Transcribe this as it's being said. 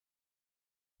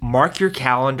Mark your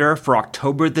calendar for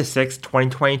October the 6th,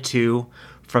 2022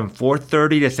 from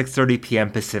 4:30 to 6:30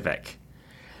 p.m. Pacific.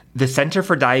 The Center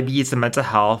for Diabetes and Mental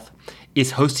Health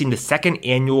is hosting the second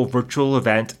annual virtual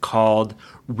event called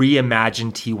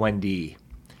ReImagine T1D.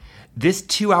 This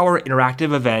 2-hour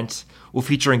interactive event will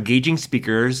feature engaging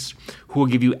speakers who will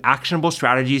give you actionable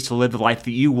strategies to live the life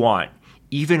that you want,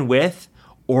 even with,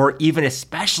 or even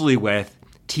especially with,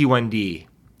 T1D.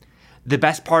 The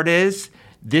best part is,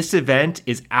 this event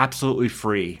is absolutely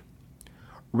free.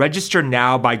 Register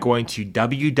now by going to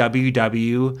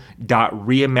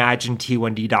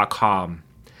www.reimaginet1d.com.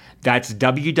 That's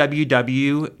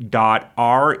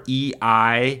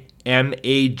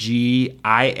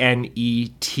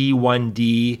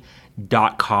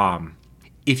www.reimaginet1d.com.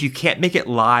 If you can't make it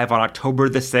live on October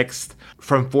the 6th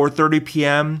from 4:30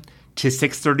 p.m. to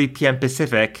 6:30 p.m.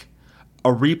 Pacific, a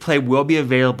replay will be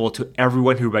available to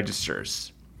everyone who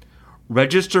registers.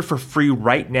 Register for free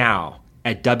right now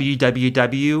at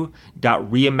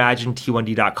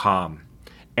www.reimaginet1d.com.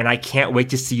 And I can't wait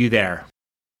to see you there.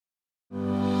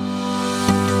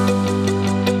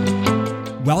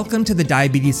 Welcome to the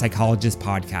Diabetes Psychologist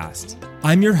Podcast.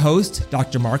 I'm your host,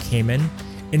 Dr. Mark Heyman,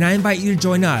 and I invite you to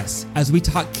join us as we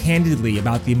talk candidly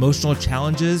about the emotional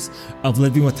challenges of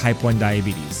living with type 1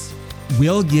 diabetes.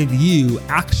 We'll give you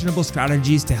actionable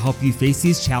strategies to help you face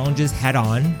these challenges head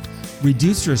on,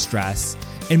 reduce your stress,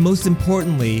 and most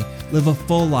importantly, live a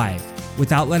full life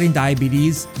without letting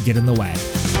diabetes get in the way.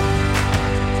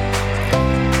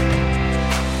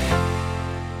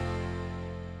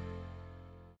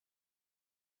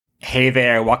 Hey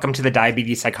there, welcome to the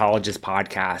Diabetes Psychologist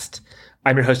Podcast.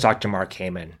 I'm your host, Dr. Mark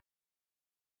Heyman.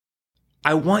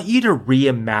 I want you to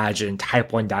reimagine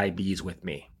type 1 diabetes with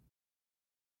me.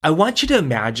 I want you to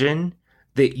imagine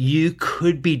that you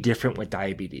could be different with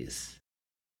diabetes.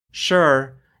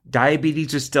 Sure,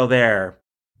 diabetes is still there,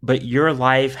 but your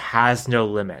life has no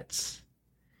limits.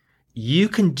 You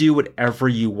can do whatever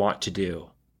you want to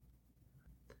do.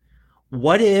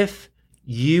 What if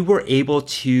you were able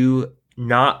to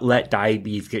not let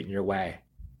diabetes get in your way?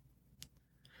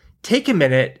 Take a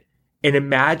minute and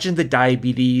imagine the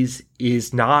diabetes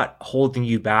is not holding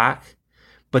you back,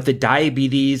 but the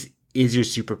diabetes is your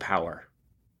superpower.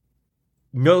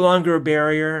 No longer a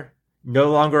barrier,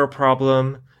 no longer a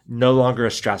problem, no longer a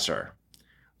stressor.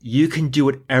 You can do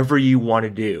whatever you want to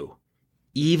do,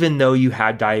 even though you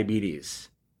have diabetes.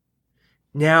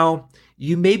 Now,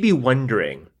 you may be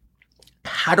wondering,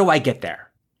 how do I get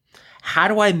there? How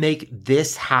do I make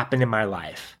this happen in my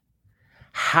life?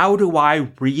 How do I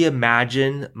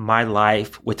reimagine my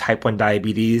life with type 1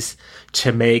 diabetes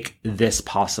to make this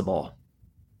possible?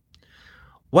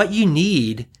 What you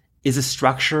need is a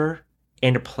structure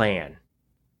and a plan.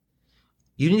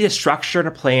 You need a structure and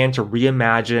a plan to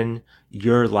reimagine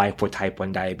your life with type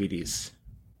 1 diabetes.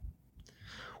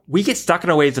 We get stuck in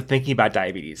our ways of thinking about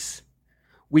diabetes.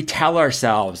 We tell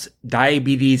ourselves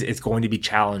diabetes is going to be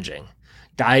challenging.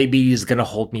 Diabetes is going to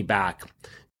hold me back.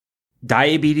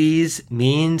 Diabetes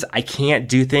means I can't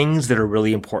do things that are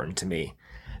really important to me.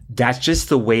 That's just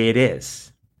the way it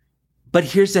is. But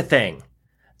here's the thing.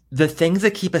 The things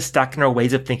that keep us stuck in our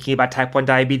ways of thinking about type 1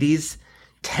 diabetes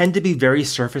tend to be very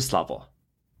surface level.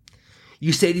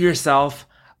 You say to yourself,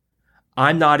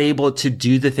 I'm not able to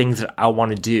do the things that I want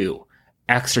to do.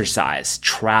 Exercise,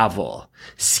 travel,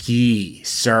 ski,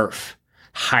 surf,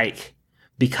 hike,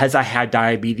 because I have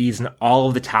diabetes and all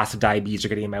of the tasks of diabetes are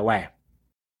getting in my way.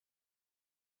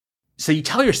 So you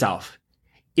tell yourself,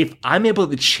 if I'm able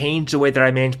to change the way that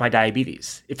I manage my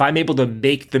diabetes, if I'm able to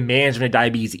make the management of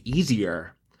diabetes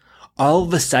easier, all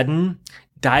of a sudden,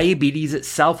 diabetes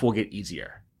itself will get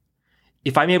easier.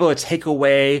 If I'm able to take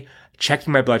away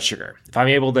checking my blood sugar, if I'm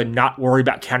able to not worry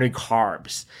about counting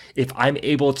carbs, if I'm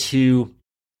able to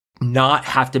not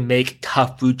have to make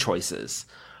tough food choices,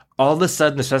 all of a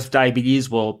sudden the stress of diabetes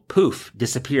will poof,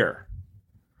 disappear.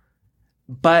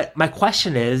 But my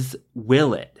question is,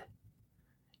 will it?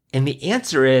 And the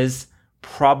answer is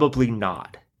probably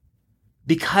not.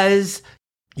 Because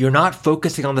you're not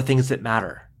focusing on the things that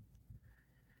matter.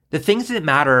 The things that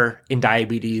matter in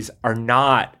diabetes are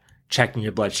not checking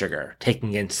your blood sugar,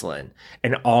 taking insulin,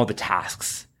 and all the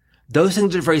tasks. Those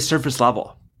things are very surface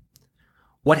level.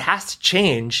 What has to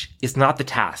change is not the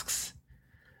tasks.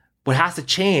 What has to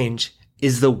change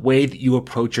is the way that you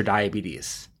approach your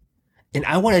diabetes. And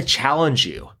I want to challenge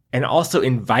you and also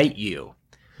invite you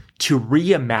to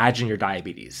reimagine your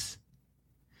diabetes,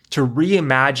 to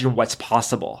reimagine what's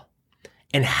possible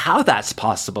and how that's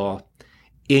possible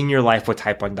in your life with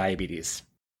type 1 diabetes.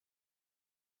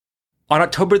 On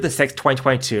October the 6th,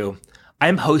 2022,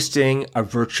 I'm hosting a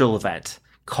virtual event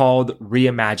called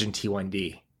ReImagine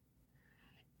T1D.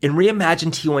 And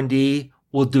ReImagine T1D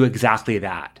will do exactly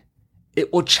that.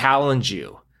 It will challenge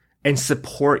you and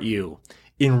support you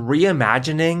in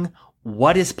reimagining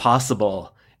what is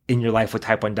possible in your life with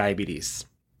type 1 diabetes.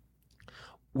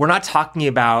 We're not talking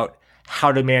about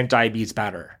how to manage diabetes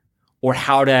better or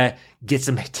how to get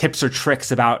some tips or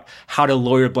tricks about how to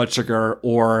lower your blood sugar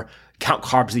or count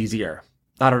carbs easier.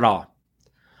 Not at all.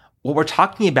 What we're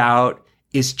talking about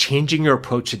is changing your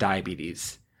approach to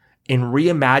diabetes and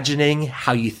reimagining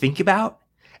how you think about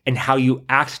and how you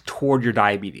act toward your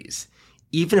diabetes,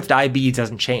 even if diabetes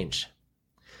doesn't change.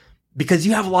 Because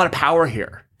you have a lot of power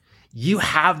here. You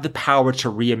have the power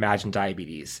to reimagine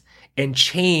diabetes and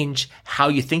change how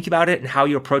you think about it and how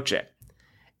you approach it.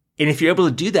 And if you're able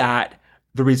to do that,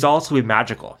 the results will be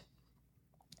magical.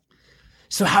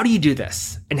 So how do you do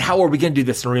this? And how are we going to do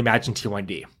this in ReImagine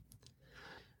T1D?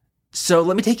 So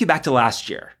let me take you back to last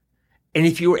year. And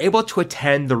if you were able to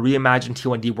attend the ReImagine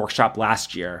T1D workshop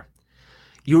last year,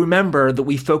 you remember that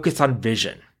we focused on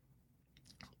vision.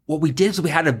 What we did is we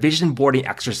had a vision boarding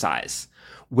exercise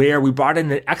where we brought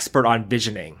in an expert on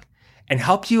visioning and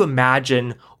helped you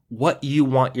imagine what you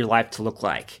want your life to look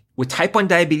like with type 1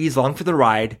 diabetes along for the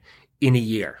ride in a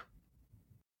year.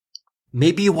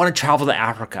 Maybe you want to travel to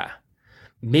Africa.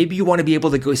 Maybe you want to be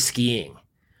able to go skiing.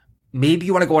 Maybe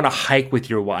you want to go on a hike with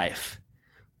your wife.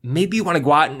 Maybe you want to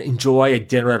go out and enjoy a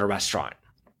dinner at a restaurant.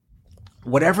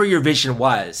 Whatever your vision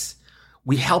was,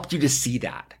 we helped you to see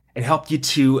that and helped you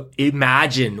to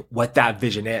imagine what that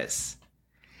vision is.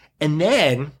 And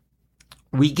then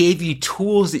we gave you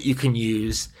tools that you can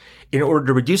use in order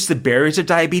to reduce the barriers of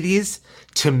diabetes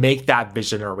to make that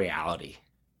vision a reality.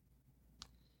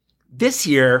 This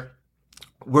year,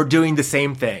 we're doing the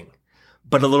same thing,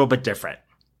 but a little bit different.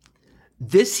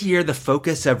 This year, the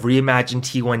focus of ReImagine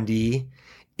T1D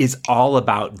is all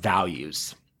about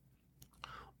values.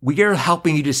 We are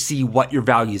helping you to see what your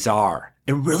values are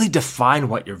and really define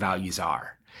what your values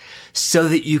are so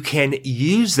that you can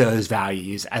use those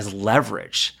values as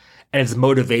leverage and as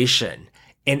motivation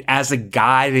and as a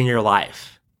guide in your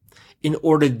life in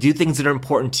order to do things that are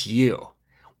important to you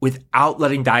without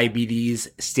letting diabetes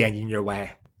stand in your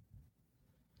way.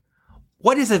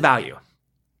 What is a value?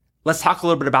 Let's talk a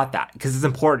little bit about that because it's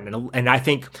important and I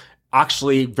think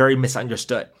actually very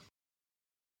misunderstood.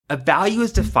 A value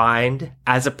is defined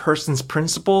as a person's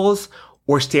principles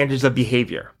or standards of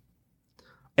behavior,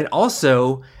 and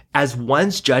also as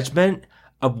one's judgment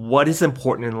of what is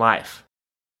important in life.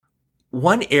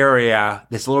 One area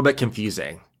that's a little bit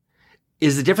confusing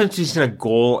is the difference between a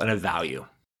goal and a value.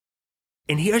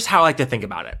 And here's how I like to think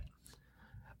about it.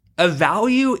 A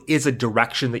value is a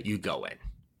direction that you go in,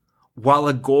 while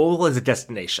a goal is a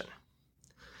destination.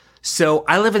 So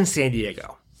I live in San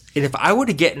Diego, and if I were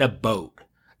to get in a boat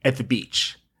at the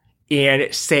beach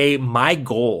and say my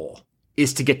goal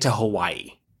is to get to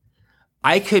Hawaii,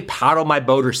 I could paddle my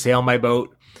boat or sail my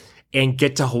boat and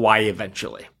get to Hawaii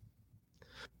eventually.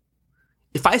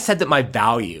 If I said that my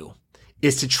value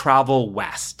is to travel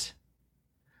west,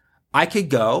 I could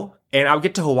go and I would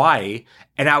get to Hawaii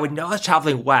and I would know I was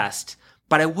traveling west,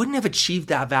 but I wouldn't have achieved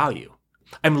that value.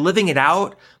 I'm living it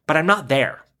out, but I'm not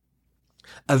there.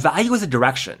 A value is a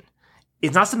direction.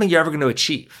 It's not something you're ever going to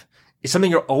achieve. It's something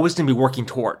you're always going to be working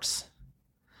towards.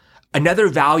 Another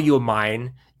value of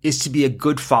mine is to be a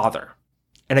good father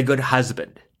and a good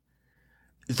husband.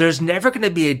 There's never going to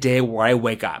be a day where I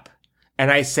wake up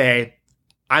and I say,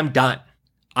 I'm done.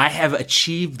 I have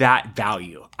achieved that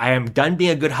value. I am done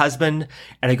being a good husband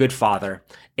and a good father,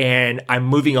 and I'm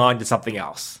moving on to something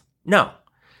else. No,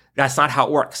 that's not how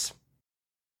it works.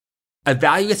 A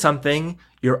value is something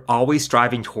you're always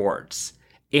striving towards,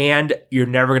 and you're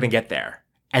never going to get there.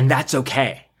 And that's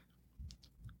okay.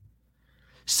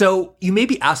 So you may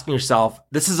be asking yourself,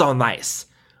 this is all nice,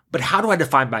 but how do I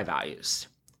define my values?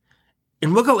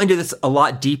 And we'll go into this a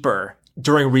lot deeper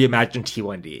during ReImagine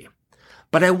T1D.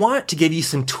 But I want to give you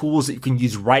some tools that you can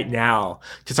use right now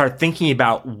to start thinking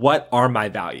about what are my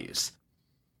values.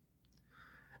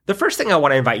 The first thing I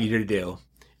want to invite you to do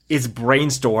is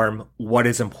brainstorm what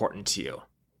is important to you.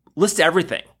 List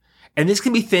everything. And this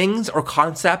can be things or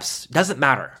concepts, doesn't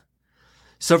matter.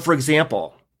 So for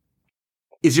example,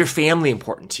 is your family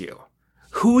important to you?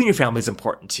 Who in your family is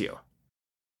important to you?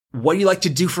 What do you like to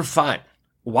do for fun?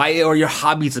 Why are your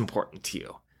hobbies important to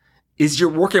you? Is your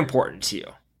work important to you?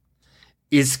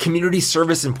 Is community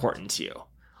service important to you?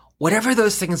 Whatever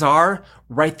those things are,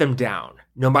 write them down,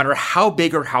 no matter how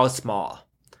big or how small.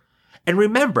 And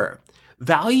remember,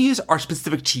 values are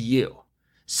specific to you.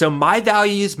 So my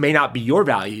values may not be your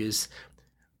values,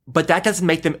 but that doesn't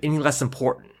make them any less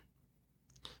important.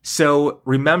 So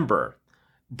remember,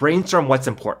 brainstorm what's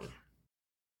important.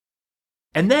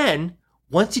 And then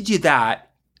once you do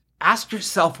that, ask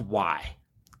yourself why.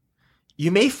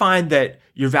 You may find that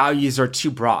your values are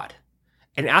too broad,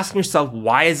 and asking yourself,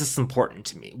 why is this important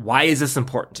to me? Why is this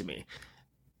important to me?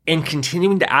 And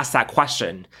continuing to ask that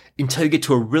question until you get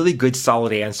to a really good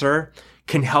solid answer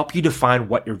can help you define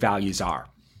what your values are.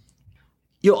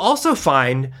 You'll also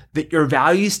find that your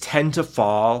values tend to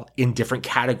fall in different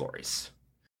categories.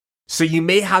 So you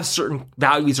may have certain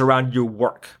values around your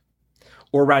work,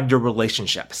 or around your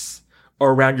relationships,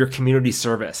 or around your community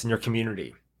service and your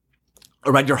community,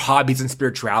 around your hobbies and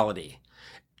spirituality.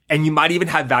 And you might even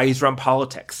have values around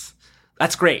politics.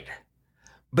 That's great.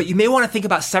 But you may want to think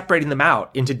about separating them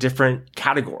out into different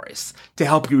categories to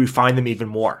help you refine them even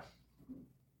more.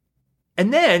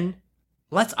 And then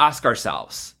let's ask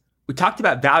ourselves, we talked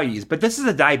about values, but this is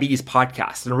a diabetes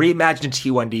podcast, and ReImagine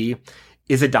T1D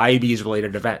is a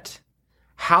diabetes-related event.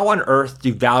 How on earth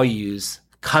do values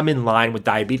come in line with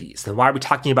diabetes? And why are we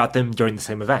talking about them during the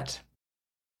same event?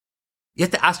 You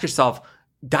have to ask yourself,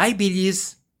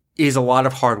 diabetes is a lot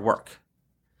of hard work.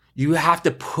 You have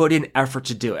to put in effort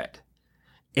to do it.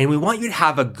 And we want you to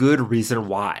have a good reason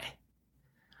why.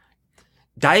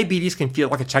 Diabetes can feel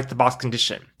like a check-the-box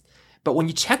condition. But when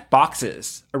you check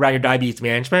boxes around your diabetes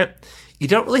management, you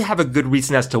don't really have a good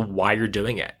reason as to why you're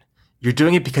doing it. You're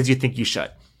doing it because you think you should.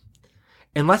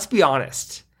 And let's be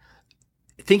honest,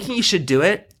 thinking you should do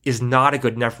it is not a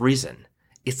good enough reason.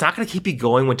 It's not going to keep you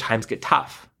going when times get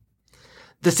tough.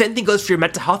 The same thing goes for your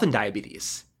mental health and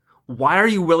diabetes. Why are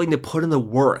you willing to put in the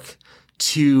work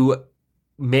to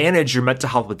manage your mental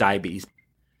health with diabetes?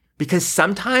 Because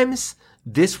sometimes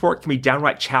this work can be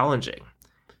downright challenging.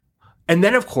 And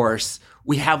then, of course,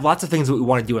 we have lots of things that we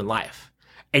want to do in life.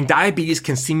 And diabetes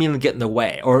can seemingly get in the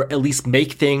way, or at least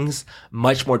make things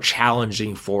much more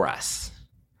challenging for us.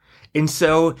 And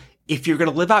so, if you're going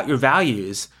to live out your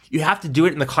values, you have to do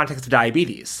it in the context of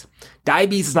diabetes.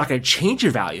 Diabetes is not going to change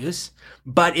your values,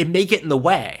 but it may get in the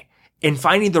way. And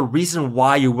finding the reason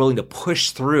why you're willing to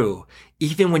push through,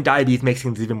 even when diabetes makes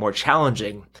things even more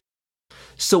challenging.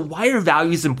 So why are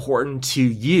values important to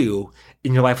you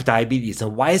in your life with diabetes?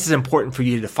 And why is it important for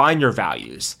you to define your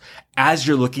values as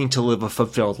you're looking to live a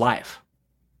fulfilled life?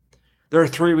 There are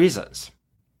 3 reasons.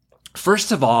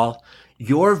 First of all,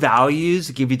 your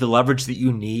values give you the leverage that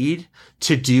you need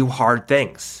to do hard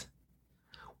things.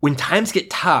 When times get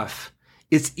tough,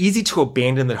 it's easy to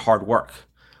abandon the hard work,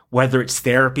 whether it's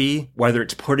therapy, whether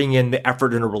it's putting in the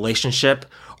effort in a relationship,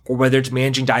 or whether it's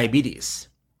managing diabetes.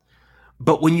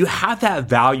 But when you have that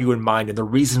value in mind and the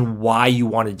reason why you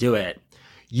want to do it,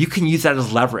 you can use that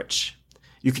as leverage.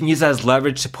 You can use that as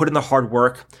leverage to put in the hard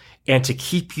work and to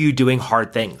keep you doing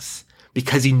hard things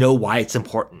because you know why it's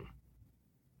important.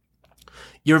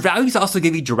 Your values also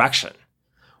give you direction.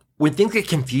 When things get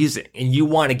confusing and you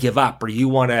want to give up or you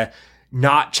want to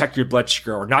not check your blood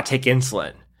sugar or not take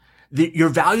insulin, your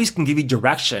values can give you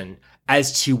direction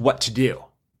as to what to do.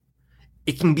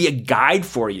 It can be a guide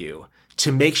for you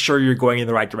to make sure you're going in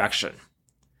the right direction.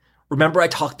 Remember I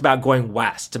talked about going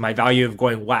west and my value of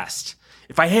going west.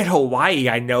 If I hit Hawaii,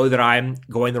 I know that I'm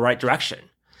going the right direction.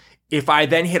 If I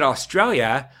then hit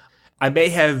Australia, I may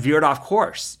have veered off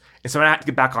course. And so I have to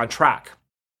get back on track.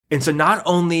 And so not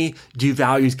only do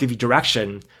values give you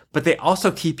direction, but they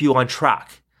also keep you on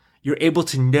track. You're able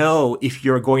to know if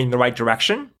you're going in the right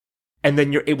direction. And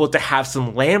then you're able to have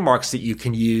some landmarks that you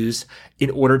can use in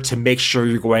order to make sure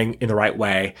you're going in the right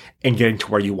way and getting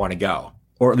to where you want to go,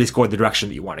 or at least go in the direction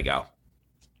that you want to go.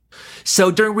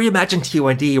 So during ReImagine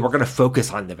T1D, we're going to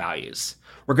focus on the values.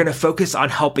 We're going to focus on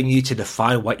helping you to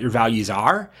define what your values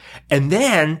are. And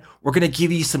then we're going to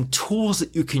give you some tools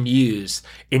that you can use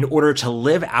in order to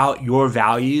live out your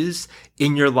values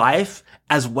in your life,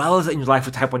 as well as in your life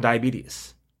with type 1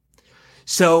 diabetes.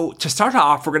 So to start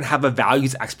off, we're going to have a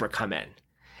values expert come in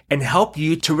and help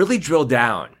you to really drill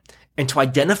down and to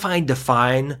identify and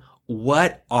define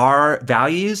what are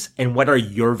values and what are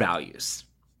your values.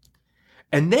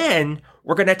 And then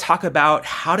we're going to talk about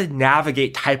how to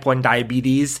navigate type 1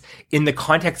 diabetes in the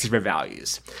context of your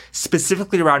values,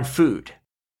 specifically around food.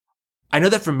 I know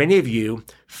that for many of you,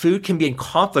 food can be in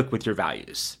conflict with your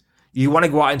values. You want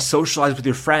to go out and socialize with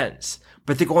your friends,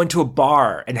 but they're going to a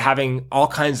bar and having all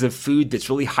kinds of food that's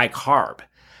really high carb.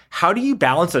 How do you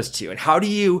balance those two? And how do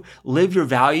you live your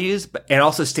values and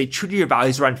also stay true to your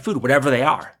values around food, whatever they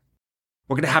are?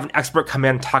 We're going to have an expert come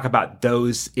in and talk about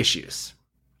those issues.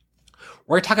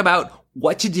 We're going to talk about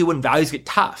what to do when values get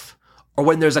tough or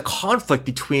when there's a conflict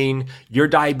between your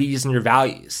diabetes and your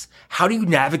values. How do you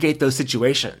navigate those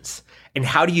situations? And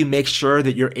how do you make sure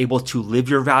that you're able to live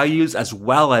your values as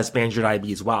well as manage your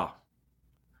diabetes well?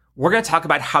 We're going to talk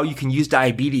about how you can use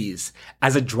diabetes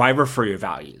as a driver for your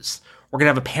values. We're going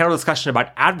to have a panel discussion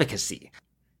about advocacy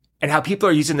and how people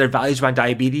are using their values around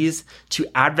diabetes to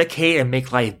advocate and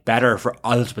make life better for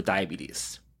others with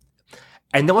diabetes.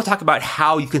 And then we'll talk about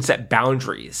how you can set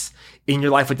boundaries in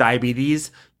your life with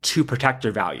diabetes to protect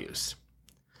your values.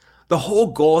 The whole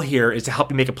goal here is to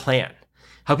help you make a plan.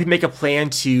 Help you make a plan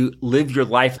to live your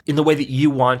life in the way that you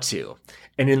want to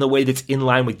and in the way that's in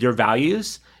line with your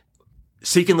values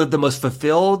so you can live the most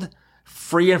fulfilled,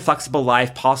 free, and flexible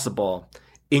life possible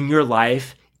in your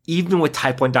life, even with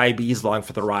type 1 diabetes along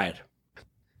for the ride.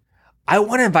 I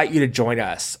want to invite you to join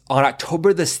us on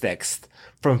October the 6th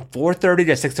from 4:30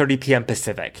 to 6:30 p.m.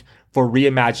 Pacific for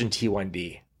ReImagine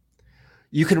T1D.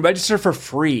 You can register for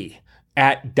free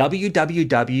at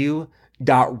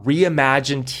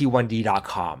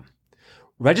www.reimaginet1d.com.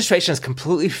 Registration is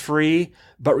completely free,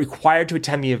 but required to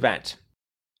attend the event.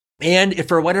 And if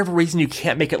for whatever reason you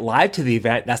can't make it live to the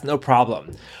event, that's no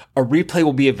problem. A replay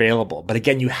will be available, but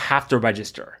again, you have to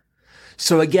register.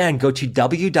 So again, go to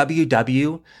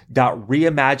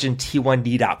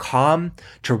www.reimaginet1d.com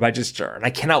to register. And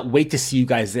I cannot wait to see you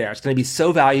guys there. It's going to be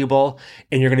so valuable,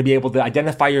 and you're going to be able to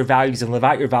identify your values and live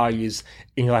out your values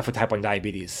in your life with type 1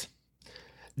 diabetes.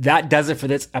 That does it for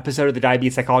this episode of the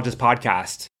Diabetes Psychologist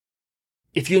Podcast.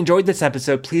 If you enjoyed this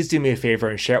episode, please do me a favor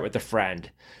and share it with a friend.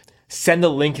 Send the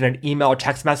link in an email or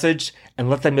text message and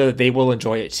let them know that they will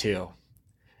enjoy it too.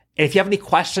 And if you have any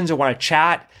questions or want to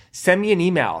chat, send me an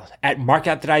email at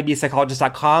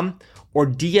mark@thediabetespsychologist.com or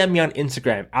DM me on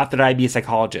Instagram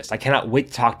 @thediabetespsychologist. I cannot wait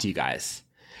to talk to you guys.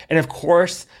 And of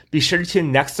course, be sure to tune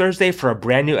in next Thursday for a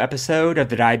brand new episode of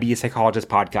the Diabetes Psychologist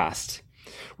Podcast.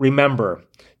 Remember,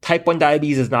 type 1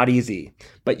 diabetes is not easy,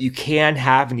 but you can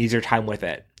have an easier time with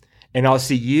it. And I'll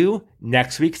see you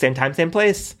next week, same time, same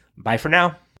place. Bye for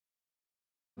now.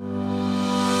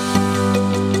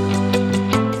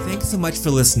 Thanks so much for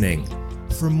listening.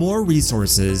 For more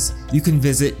resources, you can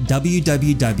visit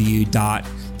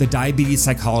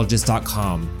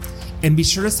www.thediabetespsychologist.com and be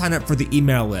sure to sign up for the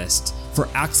email list for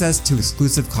access to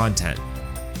exclusive content.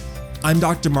 I'm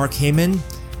Dr. Mark Heyman,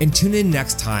 and tune in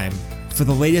next time for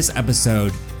the latest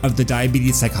episode of the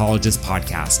Diabetes Psychologist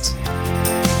Podcast.